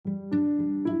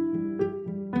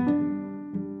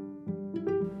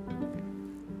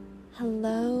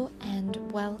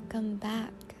Welcome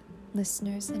back,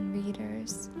 listeners and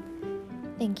readers.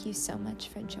 Thank you so much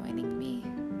for joining me.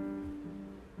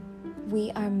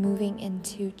 We are moving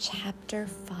into Chapter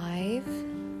 5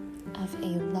 of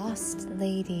A Lost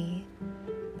Lady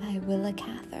by Willa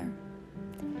Cather.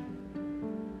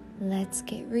 Let's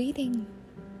get reading.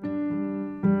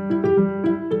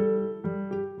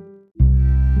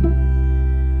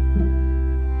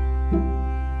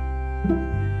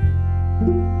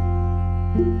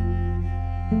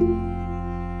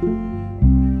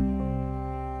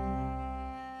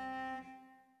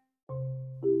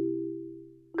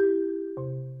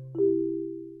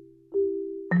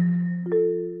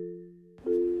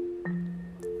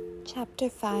 Chapter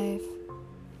 5.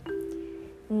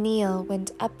 Neil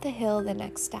went up the hill the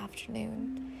next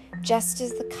afternoon, just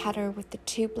as the cutter with the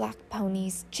 2 black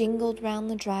ponies jingled round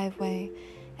the driveway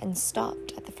and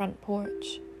stopped at the front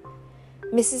porch.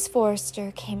 Mrs.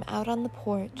 Forrester came out on the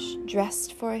porch,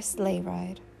 dressed for a sleigh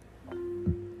ride.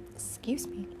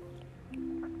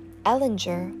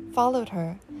 Ellinger followed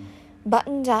her,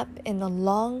 buttoned up in the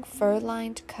long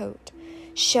fur-lined coat,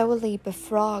 showily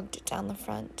befrogged down the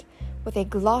front, with a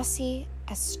glossy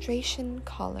astrachan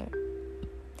collar.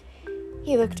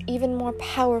 He looked even more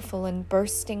powerful and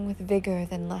bursting with vigor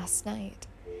than last night.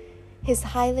 His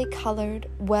highly colored,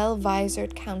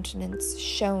 well-visored countenance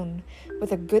shone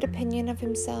with a good opinion of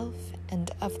himself and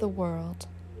of the world.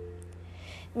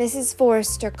 Mrs.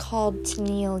 Forrester called to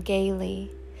Neil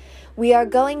gaily, "We are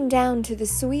going down to the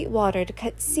Sweetwater to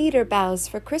cut cedar boughs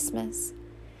for Christmas.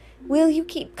 Will you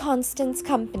keep Constance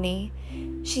company?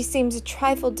 She seems a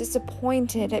trifle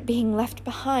disappointed at being left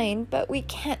behind, but we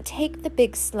can't take the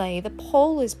big sleigh. The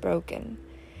pole is broken.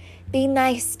 Be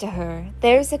nice to her,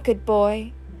 there's a good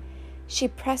boy." She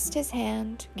pressed his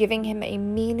hand, giving him a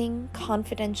meaning,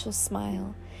 confidential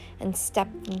smile, and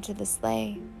stepped into the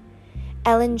sleigh.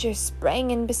 Ellinger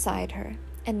sprang in beside her,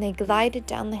 and they glided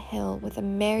down the hill with a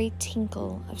merry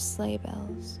tinkle of sleigh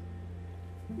bells.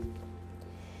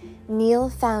 Neil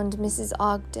found Mrs.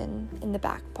 Ogden in the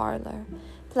back parlor,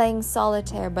 playing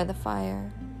solitaire by the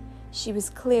fire. She was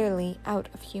clearly out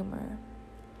of humor.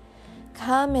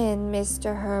 "Come in,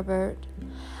 Mr. Herbert.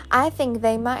 I think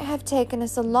they might have taken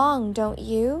us along, don't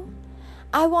you?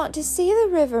 I want to see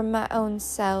the river my own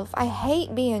self. I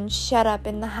hate being shut up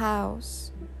in the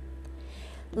house."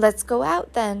 "Let's go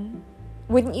out, then.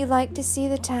 Wouldn't you like to see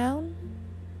the town?"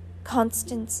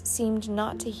 Constance seemed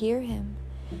not to hear him.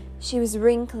 She was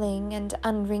wrinkling and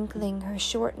unwrinkling her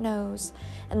short nose,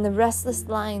 and the restless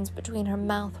lines between her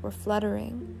mouth were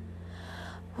fluttering.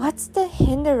 "What's to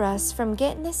hinder us from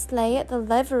getting a sleigh at the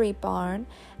livery barn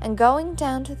and going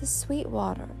down to the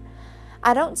Sweetwater?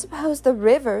 I don't suppose the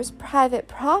river's private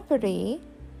property."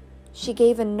 She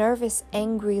gave a nervous,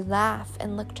 angry laugh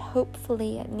and looked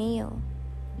hopefully at Neil.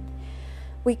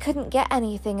 "We couldn't get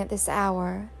anything at this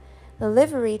hour. The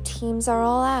livery teams are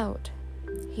all out,"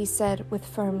 he said with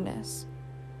firmness.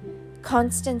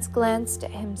 Constance glanced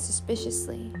at him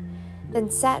suspiciously, then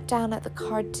sat down at the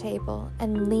card table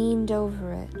and leaned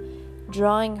over it,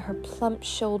 drawing her plump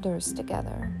shoulders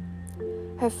together.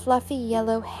 Her fluffy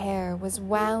yellow hair was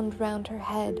wound round her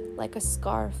head like a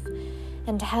scarf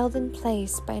and held in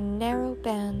place by narrow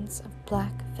bands of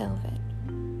black velvet.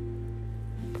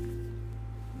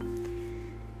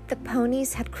 The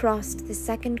ponies had crossed the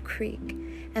second creek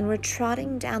and were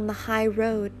trotting down the high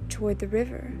road toward the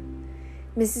river.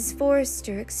 Mrs.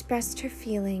 Forrester expressed her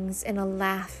feelings in a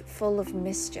laugh full of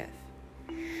mischief.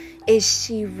 "Is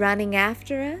she running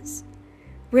after us?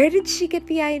 Where did she get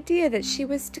the idea that she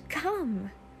was to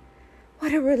come?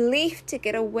 What a relief to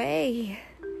get away!"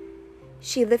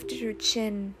 She lifted her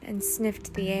chin and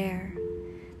sniffed the air.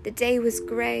 The day was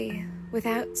gray,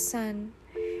 without sun,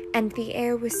 and the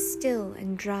air was still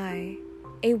and dry,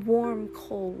 a warm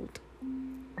cold.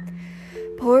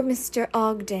 "Poor Mr.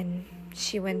 Ogden,"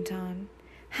 she went on.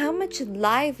 "How much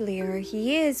livelier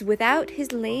he is without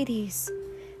his ladies.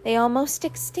 They almost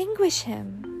extinguish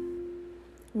him.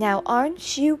 Now,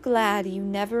 aren't you glad you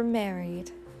never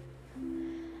married?"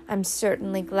 "I'm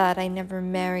certainly glad I never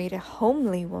married a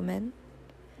homely woman.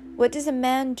 What does a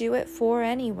man do it for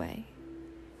anyway?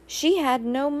 She had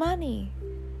no money,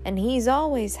 and he's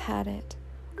always had it,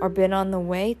 or been on the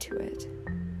way to it.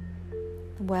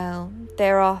 Well,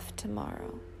 they're off tomorrow.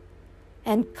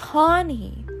 And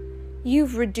Connie,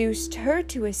 you've reduced her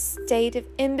to a state of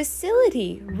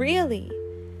imbecility, really.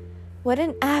 What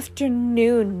an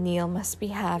afternoon Neil must be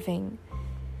having."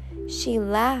 She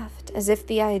laughed as if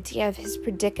the idea of his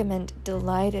predicament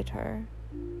delighted her.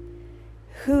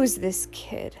 "Who's this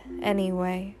kid,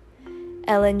 anyway?"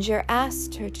 Ellinger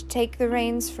asked her to take the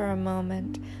reins for a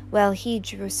moment while he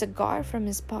drew a cigar from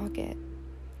his pocket.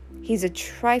 He's a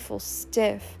trifle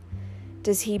stiff.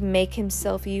 Does he make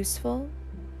himself useful?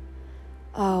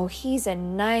 Oh, he's a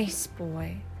nice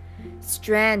boy,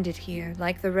 stranded here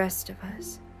like the rest of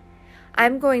us.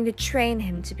 I'm going to train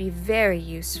him to be very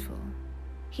useful.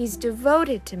 He's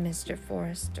devoted to Mr.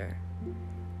 Forrester.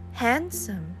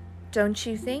 Handsome, don't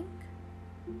you think?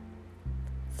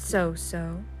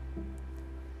 So.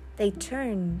 They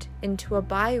turned into a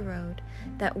by-road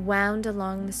that wound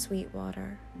along the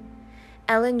Sweetwater.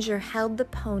 Ellinger held the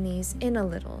ponies in a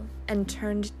little and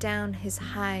turned down his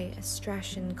high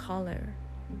astrachan collar.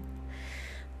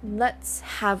 Let's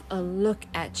have a look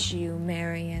at you,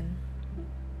 Marian.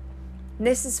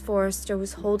 Mrs. Forrester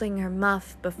was holding her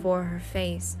muff before her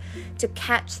face to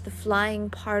catch the flying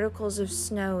particles of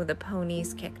snow the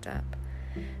ponies kicked up.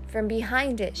 From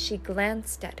behind it, she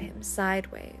glanced at him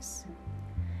sideways.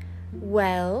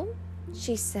 Well,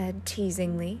 she said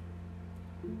teasingly.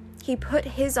 He put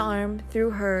his arm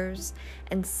through hers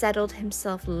and settled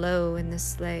himself low in the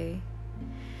sleigh.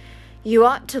 You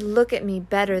ought to look at me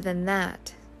better than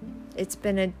that. It's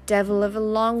been a devil of a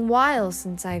long while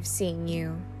since I've seen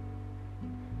you.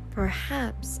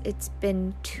 Perhaps it's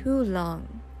been too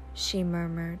long, she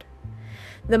murmured.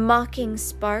 The mocking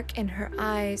spark in her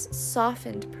eyes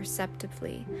softened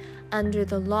perceptibly under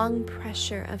the long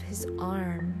pressure of his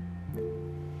arm.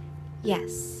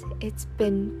 Yes, it's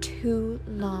been too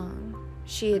long,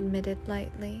 she admitted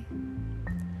lightly.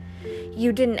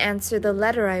 You didn't answer the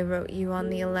letter I wrote you on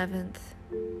the 11th.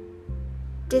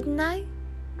 Didn't I?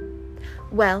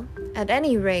 Well, at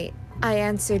any rate, I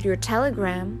answered your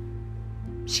telegram.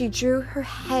 She drew her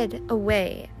head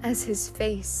away as his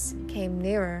face came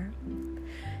nearer.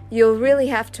 You'll really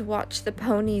have to watch the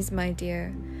ponies, my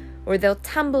dear, or they'll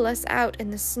tumble us out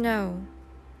in the snow.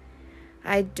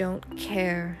 I don't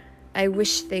care. I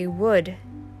wish they would,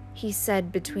 he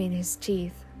said between his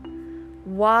teeth.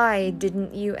 Why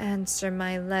didn't you answer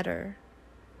my letter?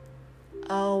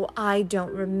 Oh, I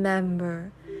don't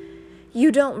remember.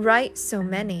 You don't write so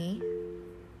many.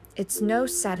 It's no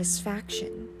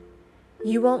satisfaction.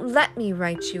 You won't let me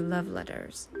write you love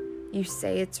letters. You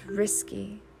say it's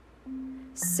risky.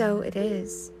 So it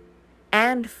is,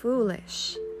 and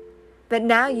foolish. But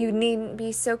now you needn't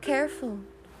be so careful.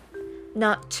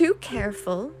 Not too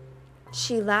careful,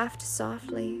 she laughed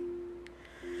softly.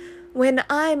 When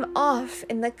I'm off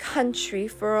in the country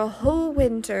for a whole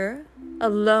winter,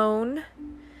 alone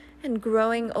and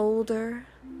growing older,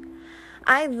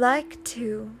 I like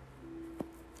to,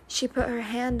 she put her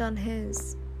hand on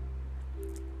his,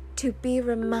 to be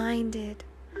reminded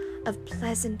of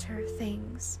pleasanter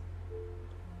things.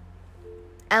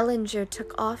 Ellinger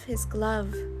took off his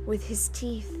glove with his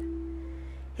teeth,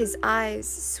 his eyes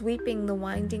sweeping the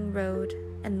winding road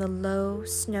and the low,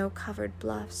 snow-covered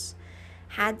bluffs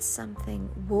had something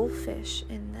wolfish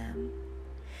in them.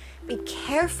 Be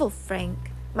careful,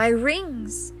 Frank. My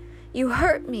rings. You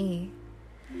hurt me.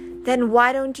 Then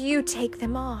why don't you take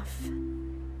them off?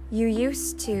 You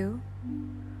used to.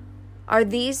 Are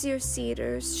these your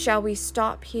cedars? Shall we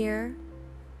stop here?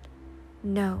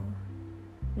 No,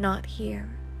 not here.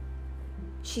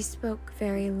 She spoke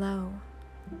very low.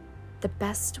 The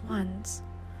best ones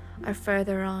are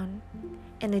further on,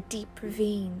 in a deep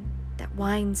ravine that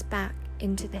winds back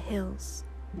into the hills.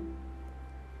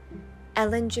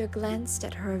 Ellinger glanced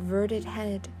at her averted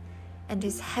head, and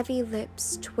his heavy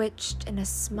lips twitched in a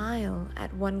smile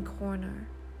at one corner.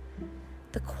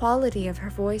 The quality of her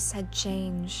voice had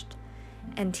changed,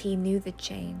 and he knew the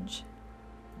change.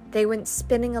 They went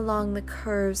spinning along the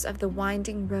curves of the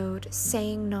winding road,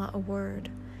 saying not a word.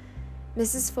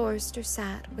 Mrs. Forrester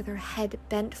sat with her head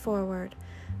bent forward,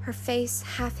 her face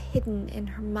half hidden in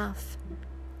her muff.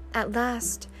 At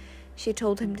last, she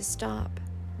told him to stop.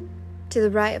 To the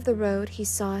right of the road, he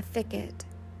saw a thicket.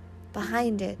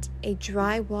 Behind it, a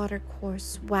dry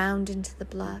watercourse wound into the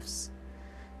bluffs.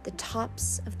 The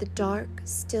tops of the dark,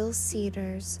 still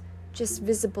cedars, just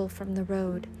visible from the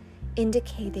road,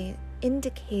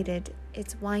 indicated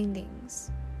its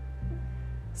windings.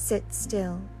 Sit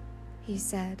still, he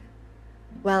said,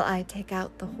 while I take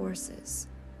out the horses.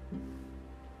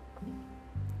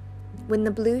 When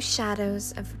the blue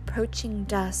shadows of approaching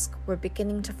dusk were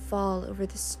beginning to fall over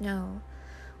the snow,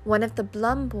 one of the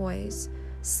Blum boys,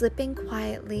 slipping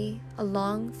quietly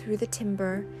along through the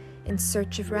timber in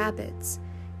search of rabbits,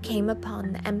 came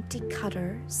upon the empty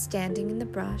cutter standing in the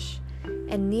brush,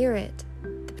 and near it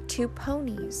the two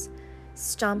ponies,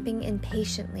 stomping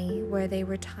impatiently where they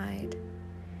were tied.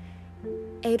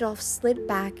 Adolf slid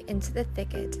back into the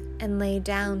thicket and lay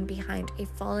down behind a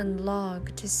fallen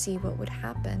log to see what would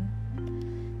happen.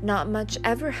 Not much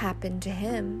ever happened to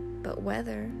him but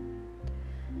weather.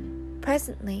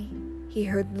 Presently, he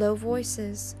heard low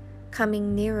voices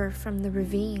coming nearer from the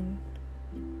ravine.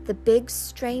 The big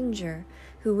stranger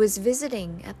who was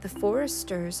visiting at the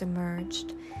Foresters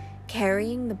emerged,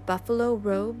 carrying the buffalo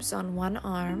robes on one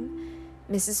arm.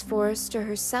 Mrs. Forester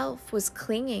herself was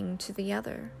clinging to the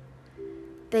other.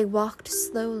 They walked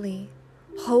slowly,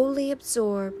 wholly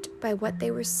absorbed by what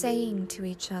they were saying to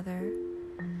each other.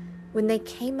 When they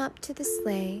came up to the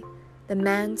sleigh, the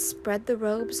man spread the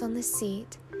robes on the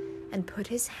seat and put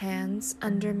his hands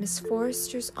under Miss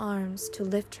Forester's arms to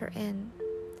lift her in.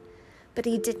 But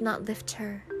he did not lift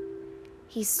her.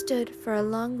 He stood for a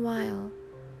long while,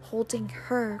 holding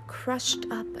her crushed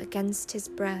up against his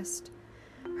breast,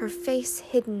 her face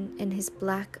hidden in his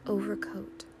black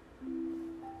overcoat.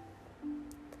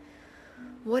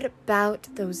 "What about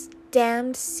those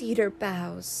damned cedar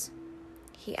boughs?"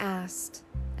 he asked,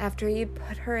 after he had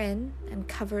put her in and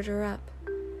covered her up.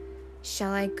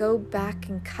 "Shall I go back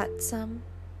and cut some?"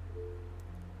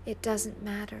 "It doesn't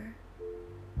matter,"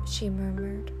 she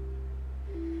murmured.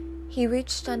 He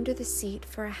reached under the seat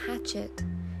for a hatchet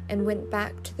and went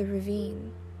back to the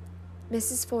ravine.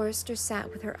 Mrs. Forester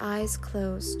sat with her eyes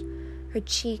closed, her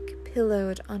cheek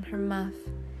pillowed on her muff,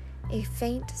 a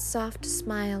faint, soft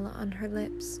smile on her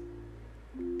lips.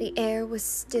 The air was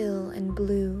still and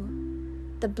blue.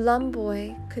 The Blum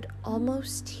boy could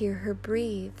almost hear her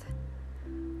breathe.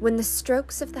 When the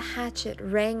strokes of the hatchet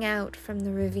rang out from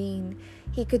the ravine,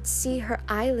 he could see her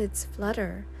eyelids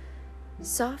flutter.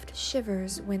 Soft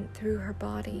shivers went through her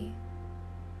body.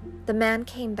 The man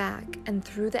came back and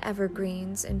threw the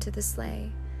evergreens into the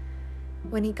sleigh.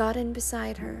 When he got in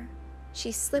beside her,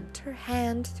 she slipped her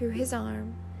hand through his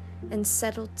arm and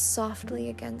settled softly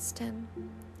against him.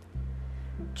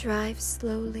 "Drive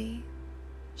slowly,"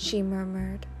 she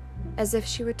murmured, as if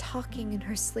she were talking in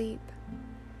her sleep.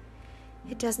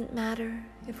 "It doesn't matter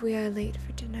if we are late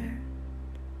for dinner.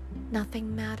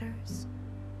 Nothing matters."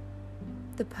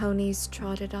 The ponies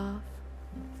trotted off.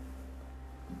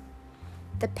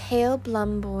 The pale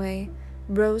Blum boy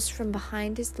rose from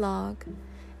behind his log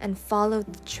and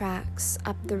followed the tracks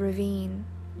up the ravine.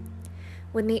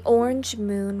 When the orange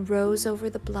moon rose over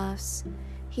the bluffs,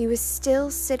 he was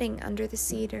still sitting under the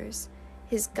cedars,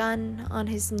 his gun on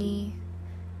his knee.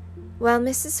 While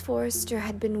Mrs. Forester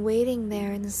had been waiting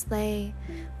there in the sleigh,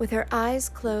 with her eyes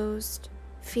closed,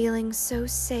 feeling so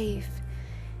safe,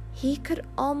 he could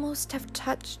almost have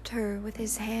touched her with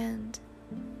his hand.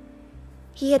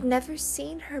 He had never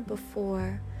seen her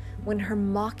before, when her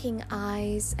mocking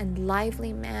eyes and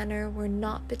lively manner were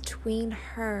not between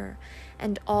her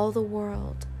and all the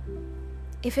world.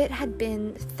 If it had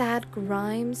been Thad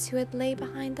Grimes who had lay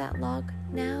behind that log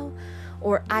now,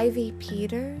 or Ivy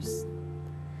Peters.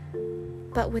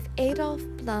 But with Adolph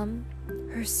Blum,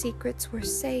 her secrets were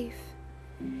safe.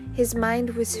 His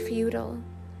mind was feudal.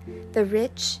 The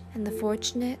rich and the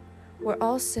fortunate were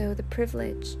also the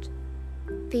privileged.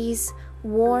 These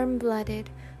warm-blooded,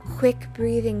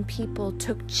 quick-breathing people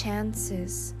took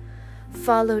chances,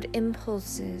 followed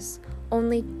impulses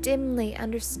only dimly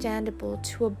understandable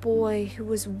to a boy who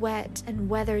was wet and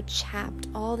weather-chapped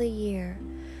all the year,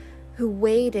 who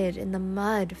waded in the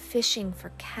mud fishing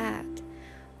for cat,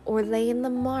 or lay in the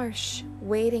marsh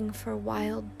waiting for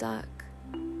wild duck.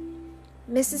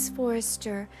 Mrs.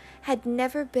 Forester had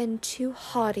never been too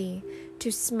haughty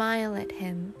to smile at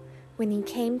him when he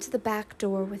came to the back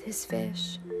door with his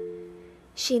fish.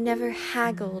 She never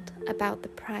haggled about the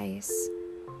price.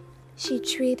 She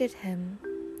treated him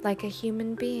like a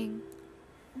human being.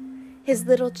 His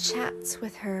little chats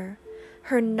with her,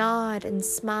 her nod and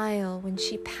smile when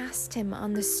she passed him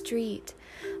on the street,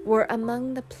 were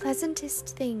among the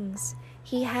pleasantest things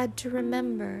he had to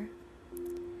remember.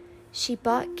 She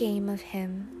bought game of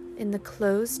him in the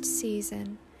closed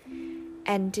season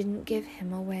and didn't give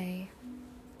him away.